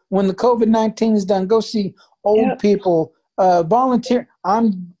people. When the COVID-19 is done, go see old people. Volunteer.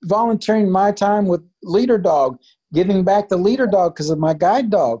 I'm volunteering my time with Leader Dog, giving back the Leader Dog because of my guide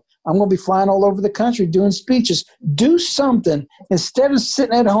dog. I'm going to be flying all over the country doing speeches. Do something instead of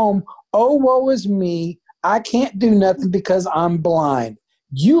sitting at home. Oh, woe is me. I can't do nothing because I'm blind.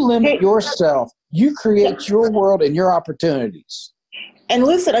 You limit yourself. You create your world and your opportunities. And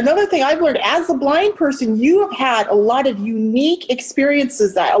listen, another thing I've learned as a blind person, you have had a lot of unique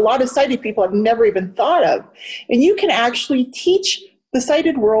experiences that a lot of sighted people have never even thought of. And you can actually teach the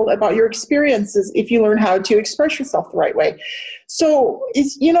sighted world about your experiences if you learn how to express yourself the right way. So,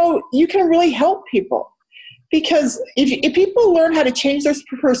 you can really help people. Because if people learn how to change their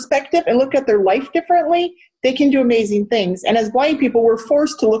perspective and look at their life differently, they can do amazing things. And as blind people, we're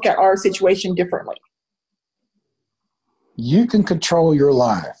forced to look at our situation differently. You can control your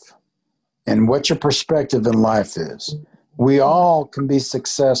life and what your perspective in life is. We all can be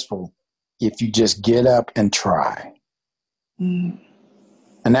successful if you just get up and try. And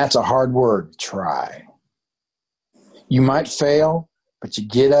that's a hard word, try. You might fail, but you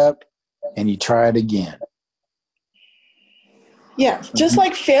get up and you try it again. Yeah, just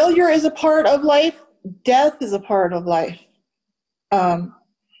like failure is a part of life, death is a part of life. And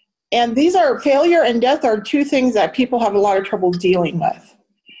failure and death are two things that people have a lot of trouble dealing with.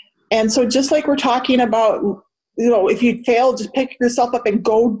 And so just like we're talking about, if you fail, just pick yourself up and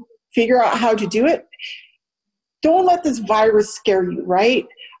go figure out how to do it. Don't let this virus scare you, right?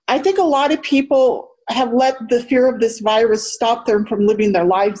 I think a lot of people have let the fear of this virus stop them from living their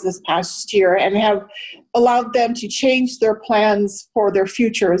lives this past year and have allowed them to change their plans for their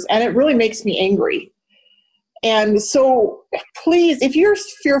futures. And it really makes me angry. And so please, if you're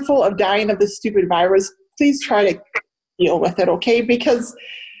fearful of dying of this stupid virus, please try to deal with it, okay? Because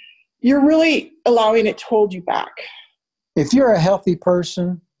you're really allowing it to hold you back. If you're a healthy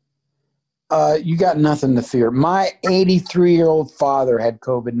person, you got nothing to fear. My 83-year-old father had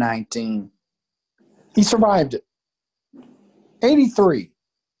COVID-19. He survived it. 83.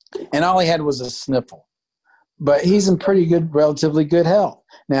 And all he had was a sniffle. But he's in pretty good, relatively good health.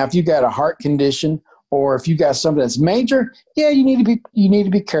 Now, if you got a heart condition or if you got something that's major, yeah, you need to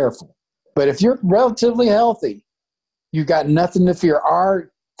be careful. But if you're relatively healthy, you got nothing to fear.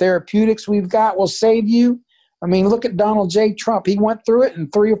 Our therapeutics we've got will save you. I mean, look at Donald J. Trump. He went through it in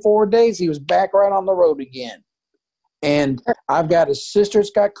 3 or 4 days. He was back right on the road again. And I've got a sister that's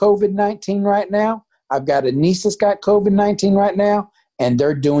got COVID-19 right now. I've got a niece that's got COVID-19 right now, and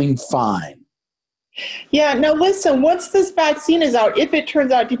they're doing fine. Yeah, now listen, once this vaccine is out, if it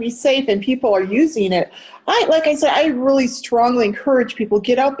turns out to be safe and people are using it, like I said, I really strongly encourage people,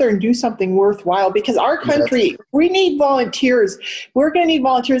 get out there and do something worthwhile, because our country, we need volunteers. We're going to need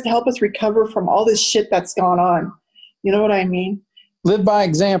volunteers to help us recover from all this shit that's gone on. You know what I mean? Live by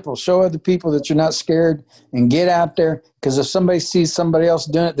example. Show other people that you're not scared, and get out there, because if somebody sees somebody else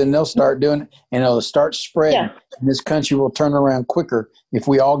doing it, then they'll start doing it, and it'll start spreading. Yeah. And this country will turn around quicker if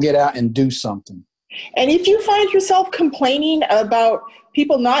we all get out and do something. And if you find yourself complaining about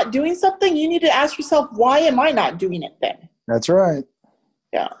people not doing something, you need to ask yourself, why am I not doing it then? That's right.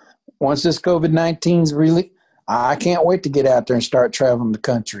 Yeah. Once this COVID-19's really, I can't wait to get out there and start traveling the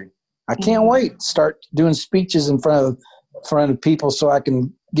country. I can't wait to start doing speeches in front of people so I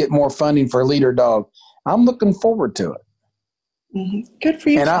can get more funding for Leader Dog. I'm looking forward to it. Mm-hmm. Good for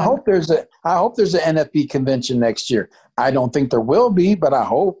you. And Tom. I hope there's an NFB convention next year. I don't think there will be, but I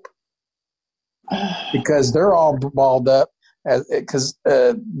hope. Because they're all balled up, because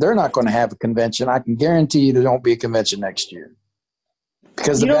they're not going to have a convention. I can guarantee you there won't be a convention next year,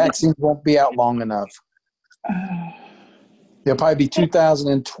 because the vaccines won't be out long enough. It'll probably be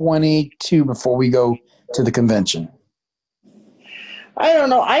 2022 before we go to the convention. I don't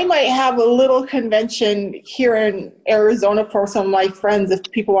know. I might have a little convention here in Arizona for some of my friends if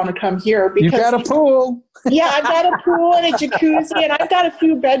people want to come here. Because, you got a pool. Yeah, I've got a pool and a jacuzzi, and I've got a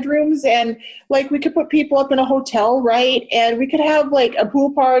few bedrooms, and like we could put people up in a hotel, right? And we could have like a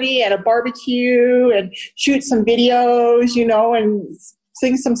pool party and a barbecue and shoot some videos, you know, and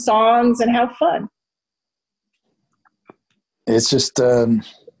sing some songs and have fun. It's just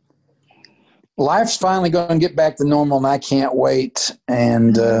life's finally going to get back to normal, and I can't wait.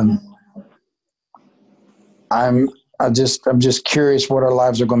 And I'm just curious what our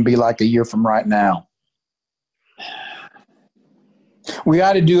lives are going to be like a year from right now. We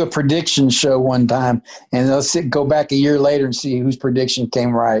ought to do a prediction show one time, and let's go back a year later and see whose prediction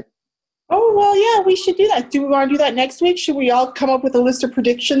came right. Oh, well, yeah, we should do that. Do we want to do that next week? Should we all come up with a list of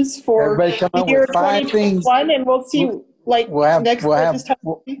predictions for the year 2021, and we'll see,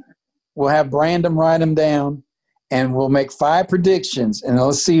 We'll have Brandon write them down, and we'll make 5 predictions, and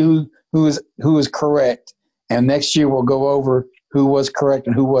let's see who is correct. And next year we'll go over who was correct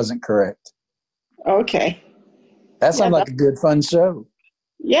and who wasn't correct. Okay. That sounds like a good, fun show.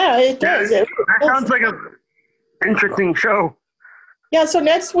 Yeah, it does. That sounds like an interesting show. Yeah, so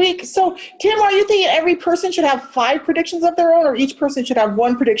next week. So, Tim, are you thinking every person should have 5 predictions of their own, or each person should have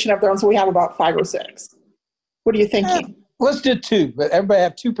 1 prediction of their own, so we have about 5 or 6? What are you thinking? Let's do 2, but everybody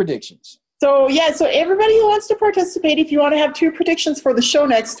have 2 predictions. So, yeah, so everybody who wants to participate, if you want to have 2 predictions for the show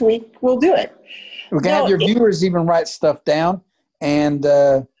next week, we'll do it. We can have your viewers even write stuff down, and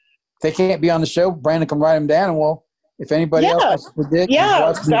if they can't be on the show, Brandon can write them down, and if anybody else wants to predict,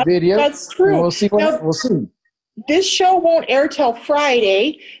 watch the video. That's true. We'll see we'll see. This show won't air till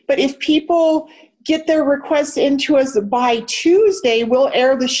Friday, but if people get their requests into us by Tuesday, we'll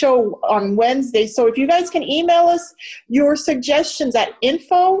air the show on Wednesday. So if you guys can email us your suggestions at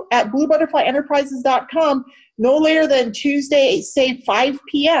info@bluebutterflyenterprises.com no later than Tuesday, say 5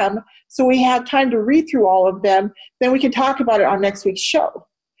 p.m., so we have time to read through all of them, then we can talk about it on next week's show.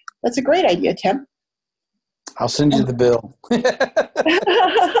 That's a great idea, Tim. I'll send you the bill.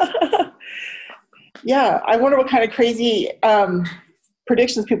 Yeah, I wonder what kind of crazy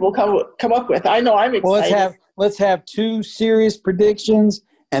predictions people come up with. I know I'm excited. Well, let's have 2 serious predictions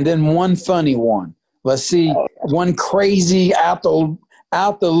and then 1 funny one. Let's see one crazy out the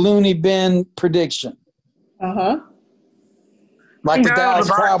loony bin prediction. Like the Dallas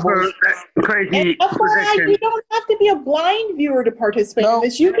Cowboys. Crazy prediction. You don't have to be a blind viewer to participate in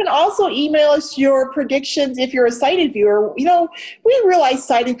this. You can also email us your predictions if you're a sighted viewer. You know, we realize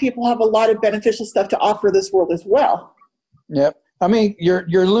sighted people have a lot of beneficial stuff to offer this world as well. Yep. I mean, your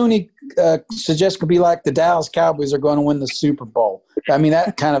loony suggestion could be like the Dallas Cowboys are going to win the Super Bowl. I mean,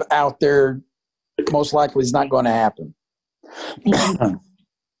 that kind of out there most likely is not going to happen.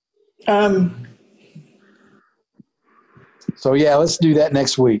 So yeah, let's do that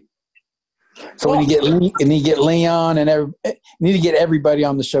next week. So we need to get Leon and need to get everybody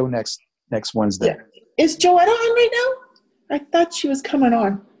on the show next Wednesday. Yeah. Is Joanna on right now? I thought she was coming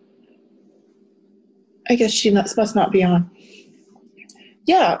on. I guess she must not be on.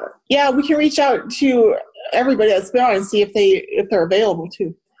 Yeah, we can reach out to everybody that's been on and see if they're available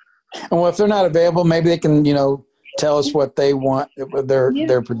too. And well, if they're not available, maybe they can, tell us what they want,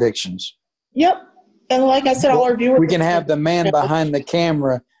 their predictions. Yep. And like I said, all our viewers. We can have the man behind the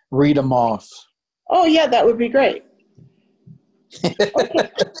camera read them off. Oh yeah, that would be great. Okay.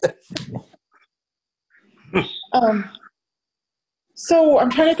 So I'm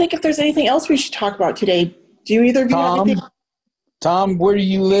trying to think if there's anything else we should talk about today. Do you either of you have anything? Tom, where do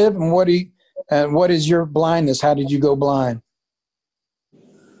you live, and what is your blindness? How did you go blind?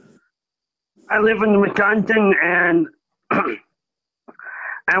 I live in Wisconsin, and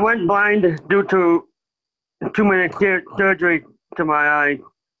I went blind due to too many surgery to my eye.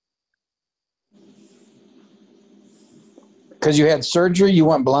 Because you had surgery, you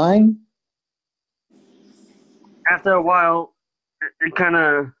went blind? After a while, it kind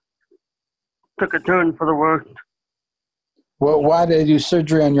of took a turn for the worse. Well, why did they do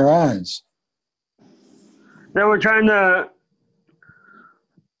surgery on your eyes? They were trying to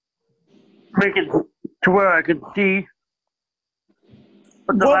make it to where I could see.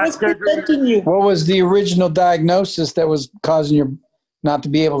 But what was preventing you? What was the original diagnosis that was causing you not to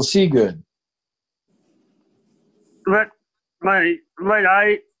be able to see good? My right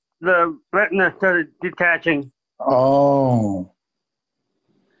eye, the retina started detaching. Oh.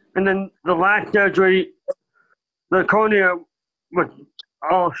 And then the last surgery, the cornea was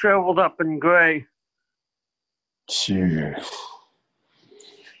all shriveled up and gray. Sure.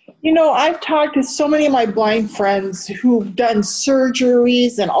 I've talked to so many of my blind friends who've done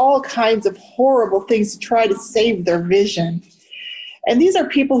surgeries and all kinds of horrible things to try to save their vision. And these are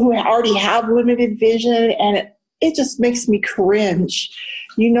people who already have limited vision, and it just makes me cringe.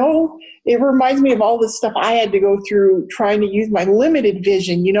 It reminds me of all the stuff I had to go through trying to use my limited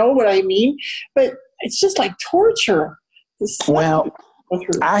vision. You know what I mean? But it's just like torture. Well,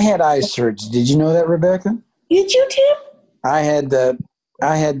 I had eye surgery. Did you know that, Rebecca? Did you, Tim? I had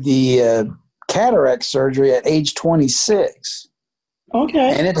the cataract surgery at age 26.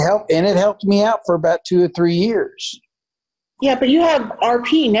 Okay. And it helped me out for about 2 or 3 years. Yeah, but you have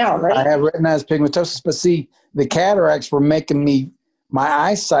RP now, right? I have retinitis pigmentosa, but see, the cataracts were making my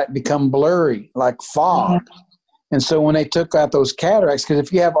eyesight become blurry, like fog. Mm-hmm. And so when they took out those cataracts, because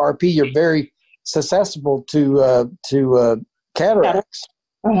if you have RP, you're very susceptible to cataracts.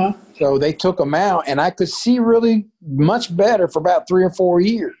 Uh-huh. So they took them out, and I could see really much better for about 3 or 4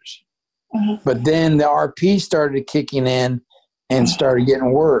 years. Uh-huh. But then the RP started kicking in and started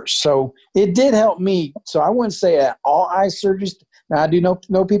getting worse. So it did help me. So I wouldn't say that all eye surgeries. Now, I do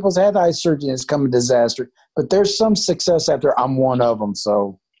know people's had eye surgery and it's come a disaster, but there's some success out there. I'm one of them.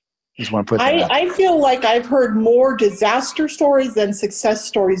 So just want to put that out. I feel like I've heard more disaster stories than success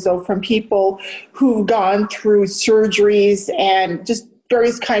stories, though, from people who've gone through surgeries and just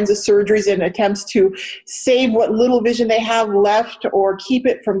various kinds of surgeries and attempts to save what little vision they have left or keep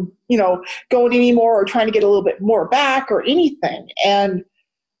it from, going anymore or trying to get a little bit more back or anything. And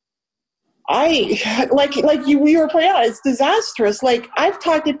I, like you were pointing out, it's disastrous. Like, I've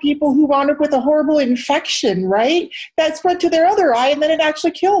talked to people who wound up with a horrible infection, right? That spread to their other eye and then it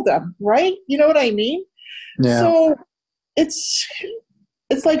actually killed them, right? You know what I mean? Yeah. So it's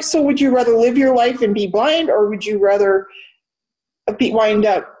like, so would you rather live your life and be blind, or would you rather wind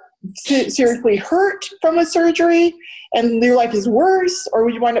up seriously hurt from a surgery and your life is worse, or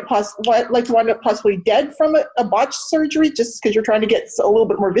would you wind up possibly dead from a botched surgery just because you're trying to get a little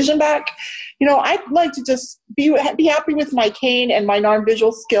bit more vision back? I'd like to just be happy with my cane and my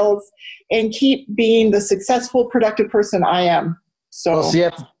non-visual skills and keep being the successful, productive person I am. So, well, see,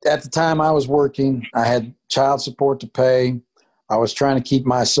 at the time I was working, I had child support to pay. I was trying to keep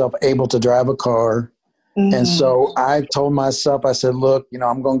myself able to drive a car. Mm-hmm. And so I told myself, I said, look,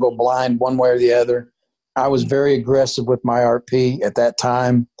 I'm going to go blind one way or the other. I was very aggressive with my RP at that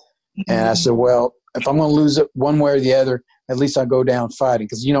time. Mm-hmm. And I said, well, if I'm going to lose it one way or the other, at least I'll go down fighting.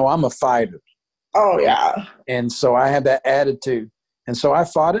 Because, I'm a fighter. Oh, yeah. And so I had that attitude. And so I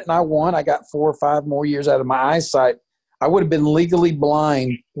fought it and I won. I got 4 or 5 more years out of my eyesight. I would have been legally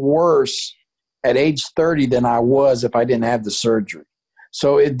blind worse at age 30 than I was if I didn't have the surgery.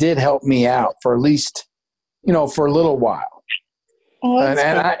 So it did help me out for at least, for a little while. Oh,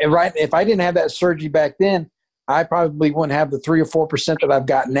 if I didn't have that surgery back then, I probably wouldn't have the 3 or 4% that I've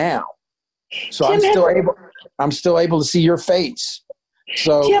got now. So Tim, I'm still able to see your face.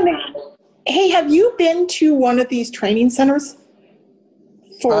 So Tim, hey, have you been to one of these training centers?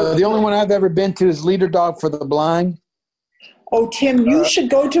 The only one I've ever been to is Leader Dog for the Blind. Oh, Tim, you should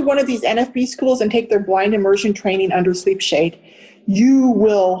go to one of these NFB schools and take their blind immersion training under Sleep Shade. You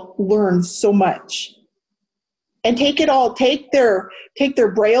will learn so much. And take it all. Take their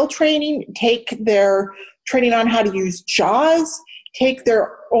Braille training, take their training on how to use JAWS, take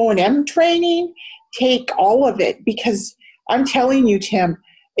their O&M training, take all of it, because I'm telling you, Tim,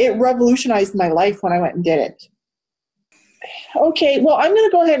 it revolutionized my life when I went and did it. Okay, well, I'm going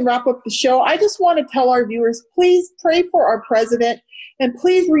to go ahead and wrap up the show. I just want to tell our viewers, please pray for our president, and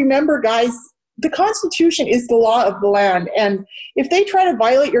please remember, guys, the Constitution is the law of the land, and if they try to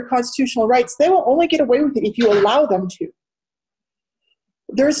violate your constitutional rights, they will only get away with it if you allow them to.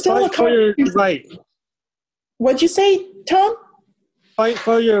 There's still a Constitution. Right. What'd you say, Tom? Fight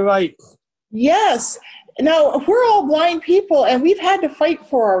for your rights. Yes. Now, we're all blind people, and we've had to fight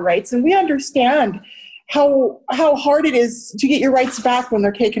for our rights, and we understand how hard it is to get your rights back when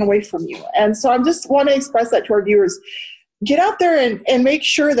they're taken away from you. And so I just want to express that to our viewers. Get out there and make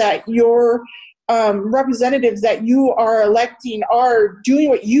sure that your representatives that you are electing are doing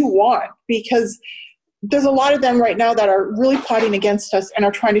what you want, because there's a lot of them right now that are really plotting against us and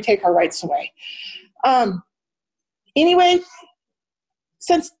are trying to take our rights away. Anyway,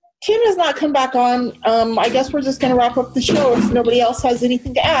 since Tim has not come back on, I guess we're just going to wrap up the show if nobody else has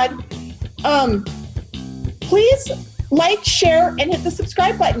anything to add. Please like, share, and hit the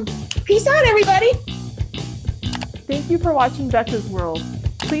subscribe button. Peace out, everybody. Thank you for watching Becca's World.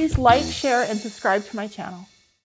 Please like, share, and subscribe to my channel.